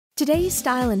Today's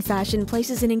style and fashion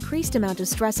places an increased amount of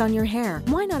stress on your hair.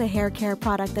 Why not a hair care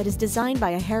product that is designed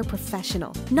by a hair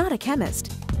professional, not a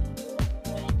chemist?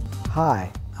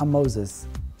 Hi, I'm Moses,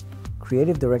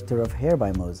 Creative Director of Hair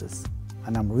by Moses,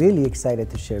 and I'm really excited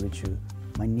to share with you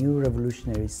my new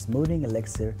revolutionary smoothing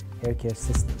elixir hair care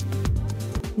system.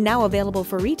 Now available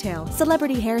for retail,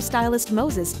 celebrity hairstylist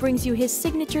Moses brings you his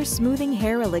signature smoothing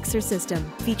hair elixir system,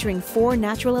 featuring 4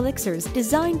 natural elixirs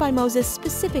designed by Moses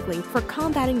specifically for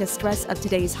combating the stress of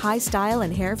today's high style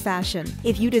and hair fashion.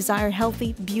 If you desire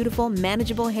healthy, beautiful,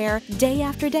 manageable hair day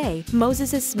after day,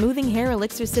 Moses' smoothing hair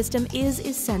elixir system is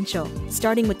essential.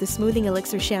 Starting with the smoothing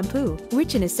elixir shampoo,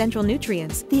 rich in essential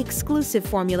nutrients, the exclusive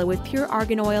formula with pure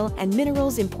argan oil and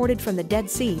minerals imported from the Dead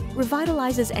Sea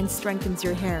revitalizes and strengthens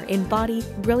your hair in body,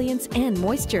 brilliance, and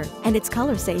moisture, and it's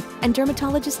color safe and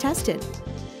dermatologist tested.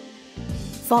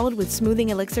 Followed with smoothing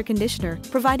elixir conditioner,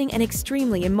 providing an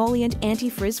extremely emollient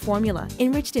anti-frizz formula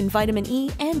enriched in vitamin E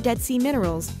and Dead Sea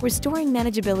minerals, restoring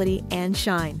manageability and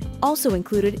shine. Also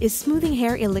included is smoothing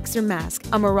hair elixir mask,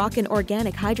 a Moroccan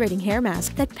organic hydrating hair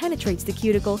mask that penetrates the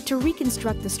cuticle to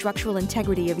reconstruct the structural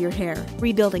integrity of your hair,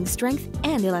 rebuilding strength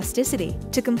and elasticity.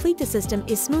 To complete the system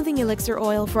is smoothing elixir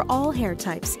oil for all hair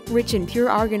types, rich in pure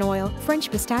argan oil,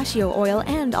 French pistachio oil,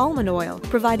 and almond oil,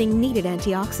 providing needed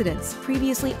antioxidants.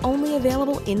 Previously only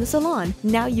available in the salon,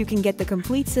 now you can get the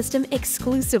complete system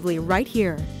exclusively right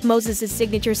here. Moses'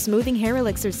 signature smoothing hair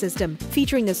elixir system,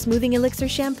 featuring the smoothing elixir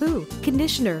shampoo,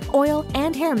 conditioner, oil,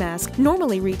 and hair mask,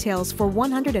 normally retails for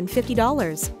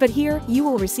 $150. But here, you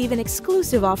will receive an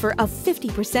exclusive offer of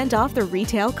 50% off the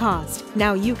retail cost.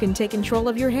 Now you can take control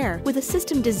of your hair with a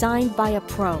system designed by a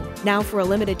pro. Now for a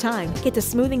limited time, get the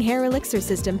smoothing hair elixir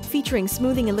system featuring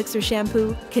smoothing elixir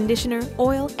shampoo, conditioner,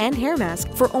 oil, and hair mask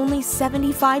for only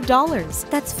 $75.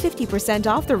 That's 50%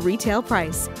 off the retail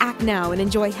price. Act now and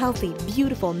enjoy healthy,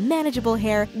 beautiful, manageable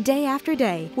hair day after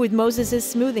day with Moses'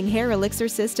 smoothing hair elixir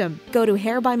system. Go to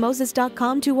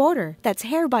hairbymoses.com to order. That's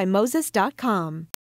hairbymoses.com.